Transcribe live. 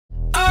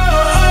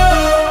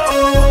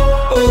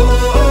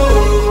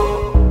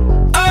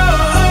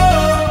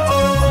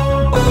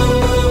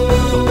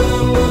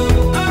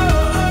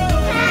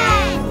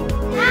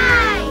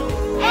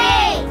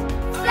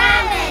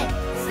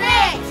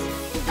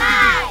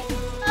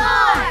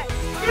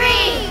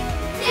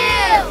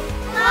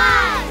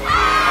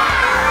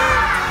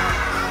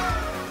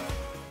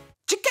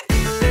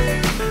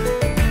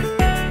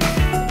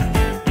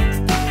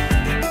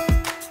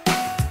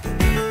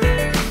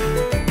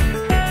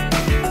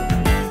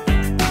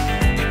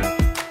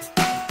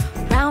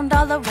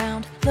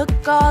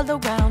all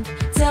around,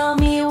 tell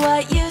me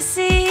what you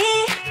see.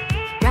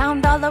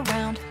 Round all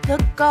around,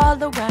 look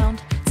all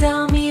around,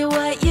 tell me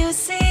what you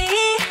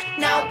see.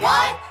 Now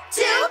 1,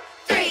 2,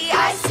 3,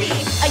 I see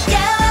a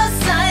yellow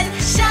sun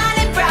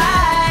shining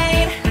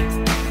bright.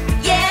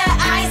 Yeah,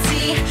 I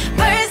see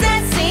birds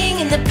that sing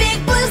in the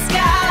big blue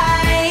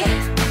sky.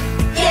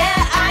 Yeah,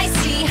 I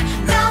see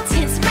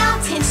mountains,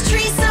 mountains,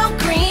 trees so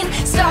green,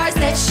 stars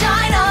that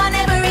shine on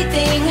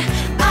everything.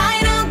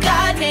 I know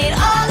God made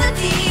all of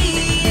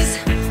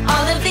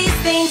these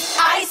things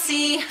I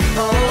see.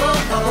 Oh,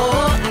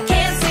 oh, I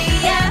can't see,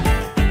 yeah.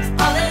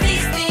 All of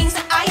these things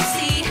I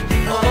see.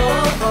 Oh,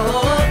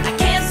 oh, I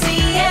can't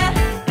see, yeah.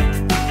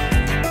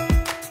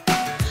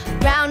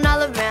 Round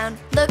all around,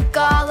 look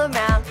all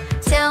around,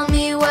 tell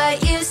me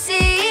what you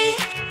see.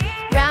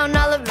 Round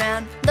all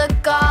around,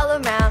 look all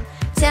around,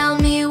 tell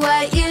me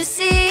what you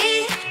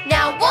see.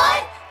 Now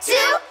 1,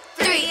 2,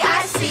 3,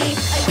 I see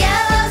a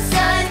yellow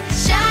sun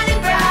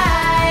shining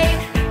bright.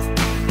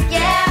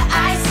 Yeah,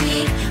 I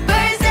see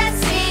birds that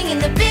sing in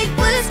the big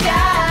blue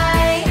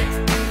sky.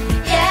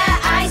 Yeah,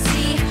 I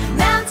see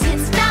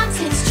mountains,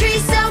 mountains,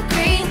 trees so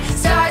green,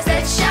 stars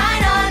that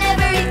shine on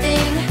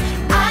everything.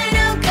 I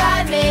know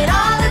God made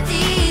all of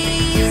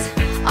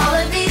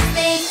these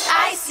things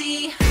I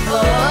see.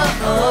 Oh,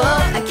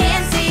 oh, I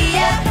can't see,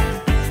 yeah.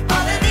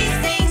 All of these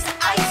things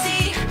I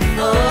see.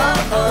 Oh,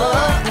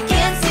 oh, I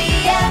can't see,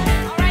 yeah.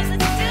 All right,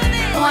 let's do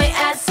this. Point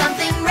at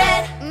something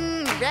red.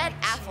 Red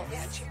apples.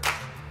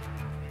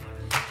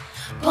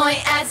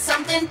 Point at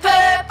something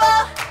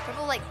purple.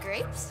 Purple like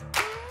grapes?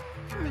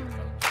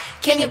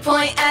 Can you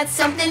point at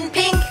something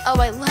pink? Oh,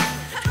 I love it.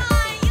 Come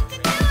on, you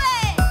can do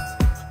it.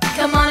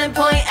 Come on and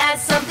point at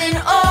something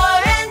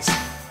orange.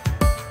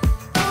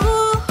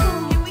 Ooh,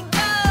 here we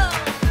go.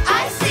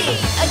 I see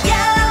a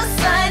yellow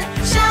sun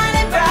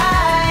shining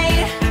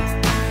bright.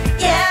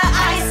 Yeah,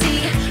 I see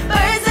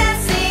birds that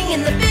sing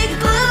in the big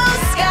blue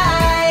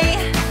sky.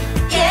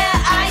 Yeah,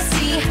 I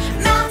see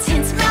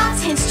mountains,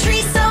 mountains,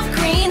 trees so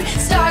green,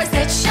 stars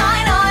that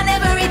shine on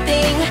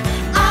everything.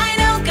 I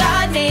know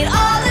God made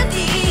all of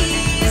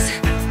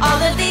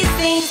these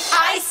things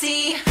I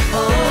see.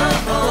 Oh,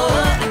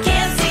 oh, I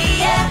can't see,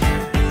 yeah.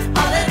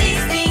 All of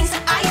these things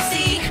I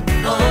see.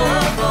 Oh,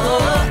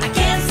 oh, I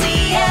can't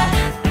see, yeah.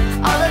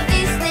 All of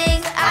these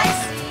things I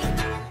see.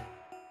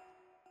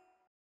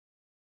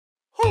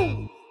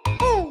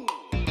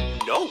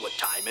 You know what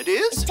time it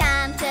is? It's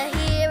time to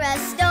hear a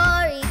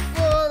story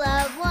full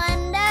of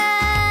wonder.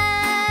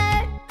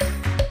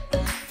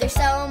 There's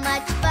so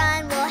much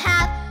fun we'll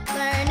have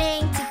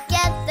learning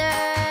together.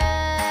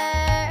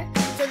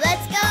 So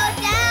let's go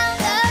down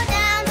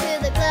to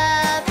the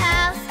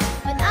clubhouse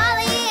with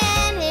Ollie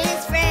and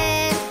his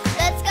friends.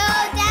 Let's go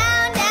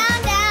down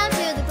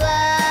to the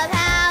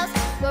clubhouse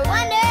where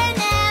wonder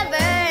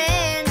never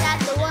ends at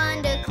the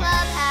Wonder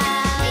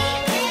Clubhouse.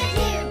 Meet with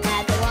you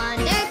at the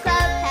Wonder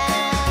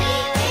Clubhouse.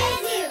 Meet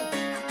with you.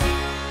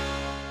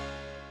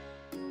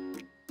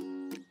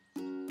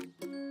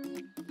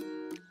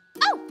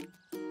 Oh!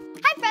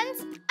 Hi, friends.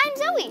 I'm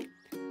Zoe.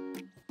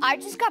 I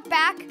just got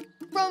back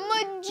from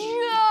a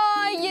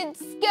giant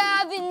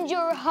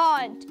scavenger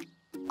hunt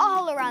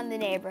all around the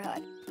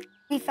neighborhood.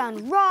 We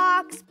found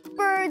rocks,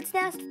 birds'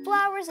 nests,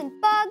 flowers, and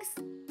bugs,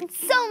 and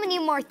so many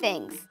more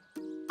things.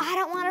 I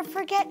don't want to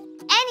forget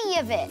any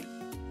of it.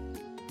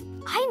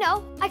 I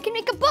know, I can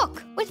make a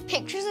book with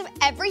pictures of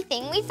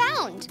everything we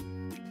found.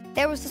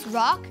 There was this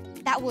rock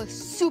that was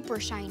super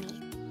shiny.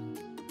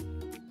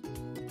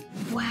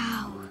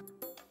 Wow,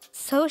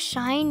 so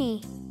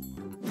shiny.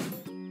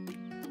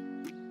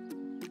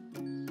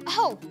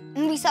 Oh,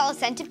 and we saw a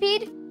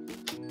centipede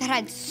that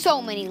had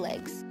so many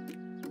legs.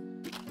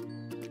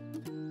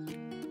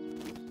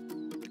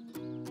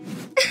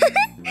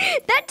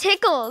 That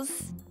tickles.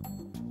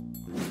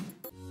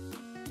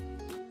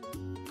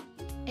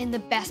 And the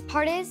best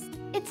part is,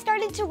 it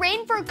started to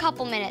rain for a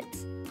couple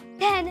minutes.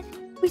 Then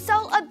we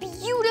saw a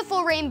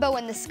beautiful rainbow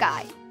in the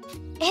sky.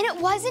 And it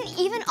wasn't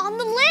even on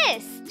the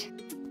list.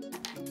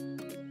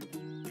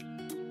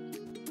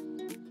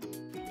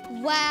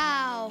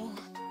 Wow.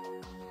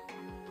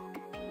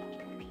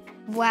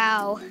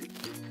 Wow.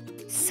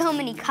 So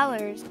many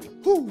colors.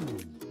 Who?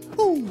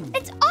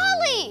 It's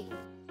Ollie!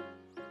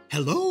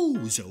 Hello,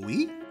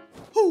 Zoe.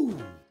 Who?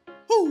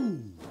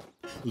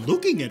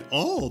 Looking at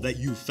all that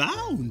you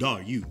found,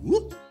 are you?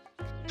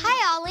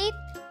 Hi, Ollie.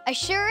 I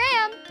sure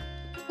am.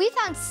 We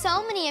found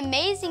so many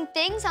amazing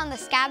things on the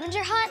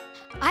scavenger hunt.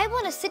 I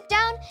want to sit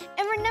down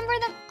and remember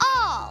them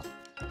all.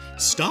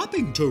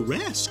 Stopping to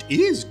rest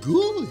is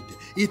good.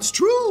 It's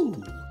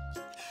true.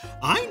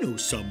 I know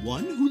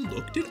someone who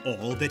looked at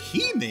all that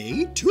he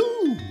made,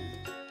 too.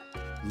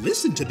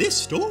 Listen to this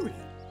story.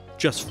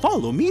 Just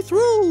follow me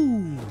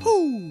through.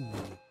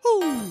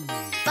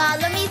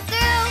 Follow me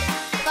through,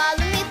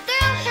 follow me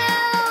through, who?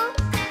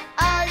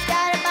 Ollie's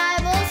got a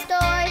Bible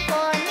story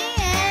for me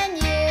and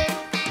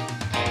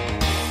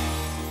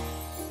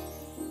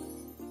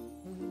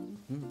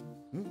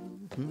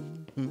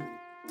you.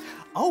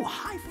 Oh,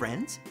 hi,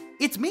 friends.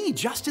 It's me,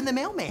 Justin the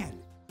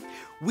Mailman.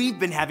 We've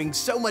been having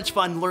so much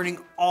fun learning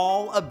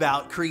all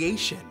about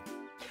creation.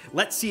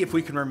 Let's see if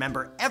we can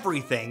remember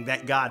everything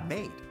that God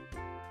made.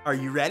 Are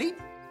you ready?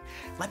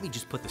 Let me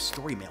just put the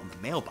story mail in the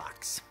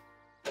mailbox.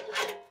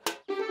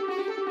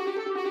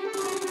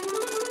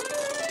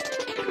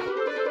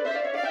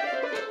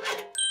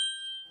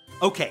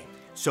 Okay,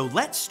 so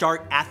let's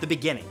start at the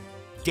beginning.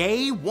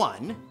 Day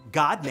 1,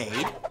 God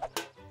made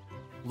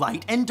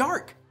light and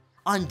dark.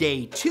 On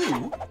day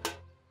 2,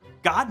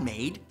 God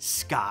made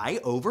sky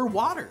over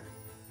water.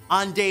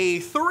 On day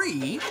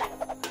 3,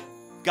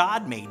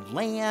 God made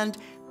land,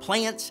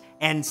 plants,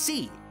 and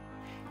sea.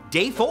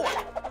 Day 4,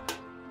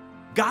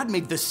 God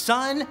made the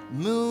sun,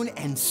 moon,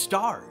 and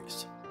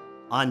stars.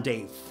 On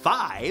day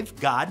 5,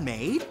 God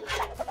made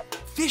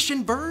fish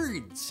and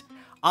birds.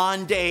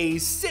 On day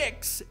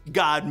 6,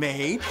 God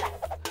made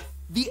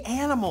the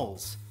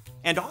animals.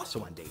 And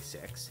also on day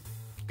 6,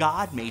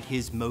 God made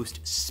his most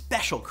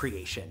special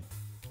creation.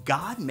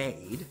 God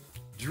made,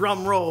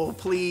 drum roll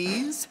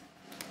please,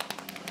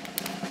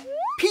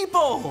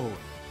 people.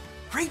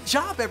 Great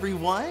job,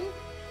 everyone.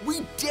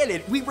 We did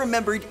it. We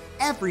remembered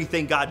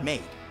everything God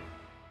made.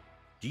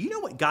 Do you know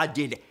what God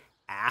did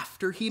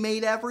after he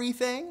made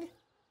everything?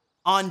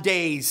 On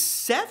day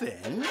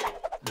 7,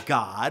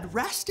 God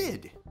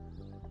rested.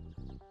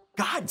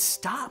 God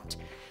stopped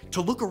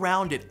to look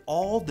around at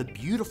all the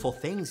beautiful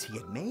things he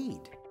had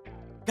made.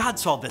 God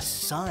saw the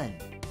sun,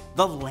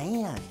 the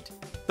land,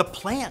 the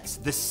plants,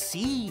 the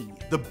sea,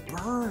 the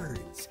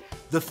birds,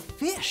 the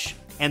fish,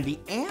 and the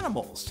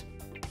animals.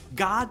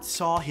 God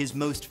saw his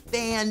most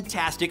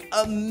fantastic,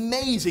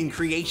 amazing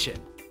creation,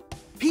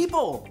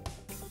 people.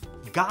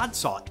 God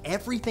saw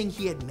everything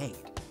he had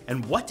made.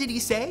 And what did he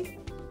say?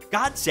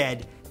 God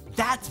said,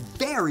 "That's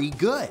very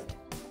good."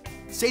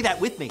 Say that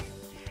with me.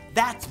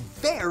 That's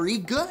very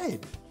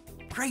good.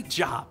 Great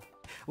job.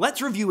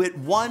 Let's review it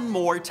one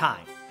more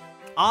time.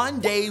 On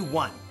day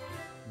 1,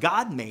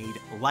 God made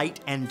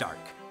light and dark.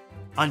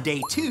 On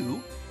day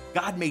 2,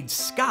 God made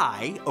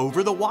sky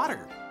over the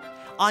water.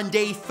 On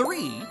day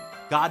 3,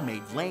 God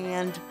made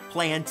land,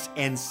 plants,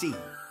 and sea.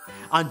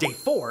 On day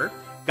 4,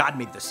 God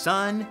made the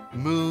sun,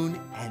 moon,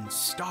 and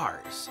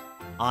stars.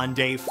 On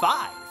day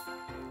 5,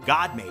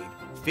 God made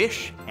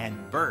fish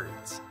and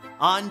birds.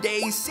 On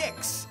day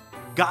 6,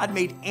 God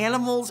made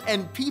animals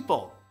and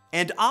people.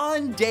 And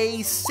on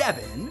day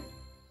 7,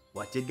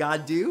 what did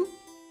God do?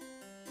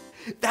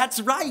 That's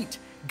right,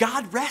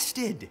 God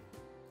rested.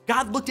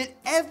 God looked at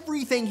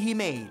everything he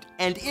made,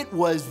 and it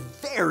was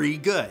very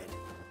good.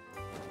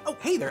 Oh,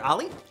 hey there,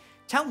 Ollie.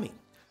 Tell me,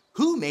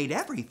 who made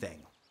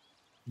everything?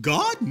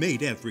 God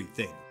made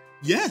everything.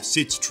 Yes,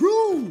 it's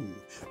true.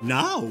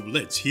 Now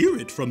let's hear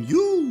it from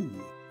you.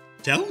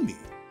 Tell me,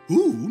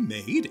 who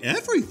made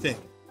everything?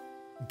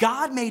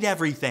 God made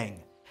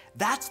everything.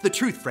 That's the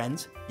truth,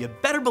 friends. You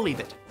better believe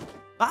it.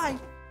 Bye.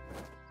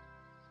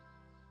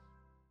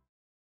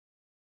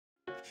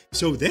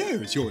 So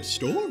there's your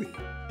story,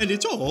 and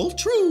it's all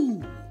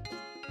true.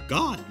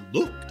 God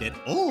looked at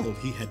all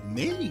he had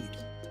made,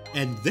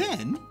 and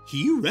then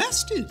he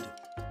rested.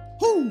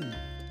 Hoo,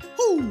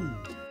 hoo.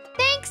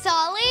 Thanks,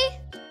 Ollie.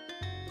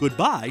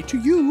 Goodbye to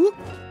you.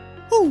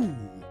 Hoo,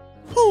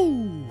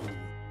 hoo.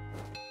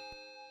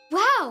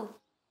 Wow,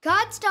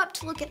 God stopped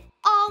to look at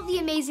all the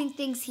amazing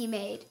things he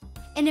made,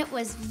 and it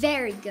was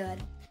very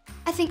good.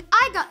 I think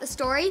I got the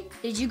story.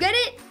 Did you get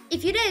it?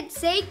 If you did,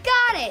 say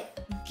got it.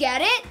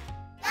 Get it?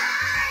 Got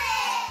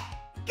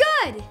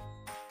it! Good.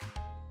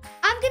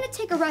 I'm gonna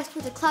take a rest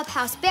with the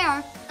clubhouse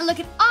bear and look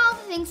at all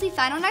the things we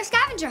found on our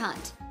scavenger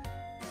hunt.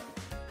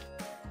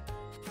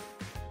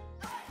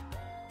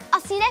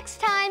 I'll see you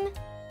next time.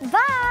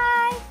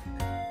 Bye.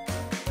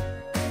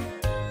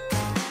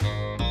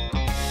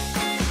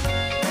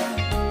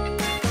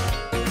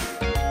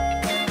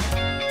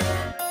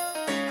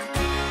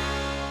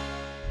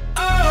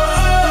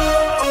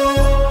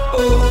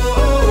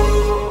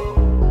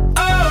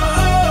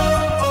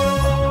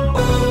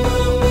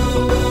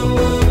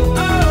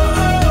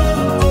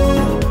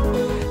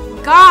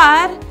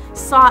 God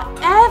saw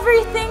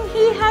everything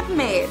he had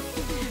made,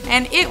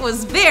 and it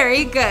was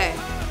very good.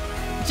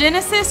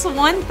 Genesis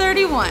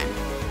 1:31.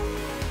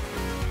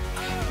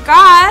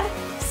 God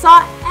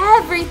saw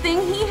everything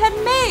he had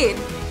made,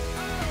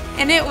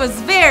 and it was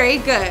very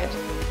good.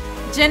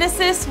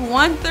 Genesis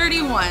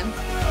 1:31.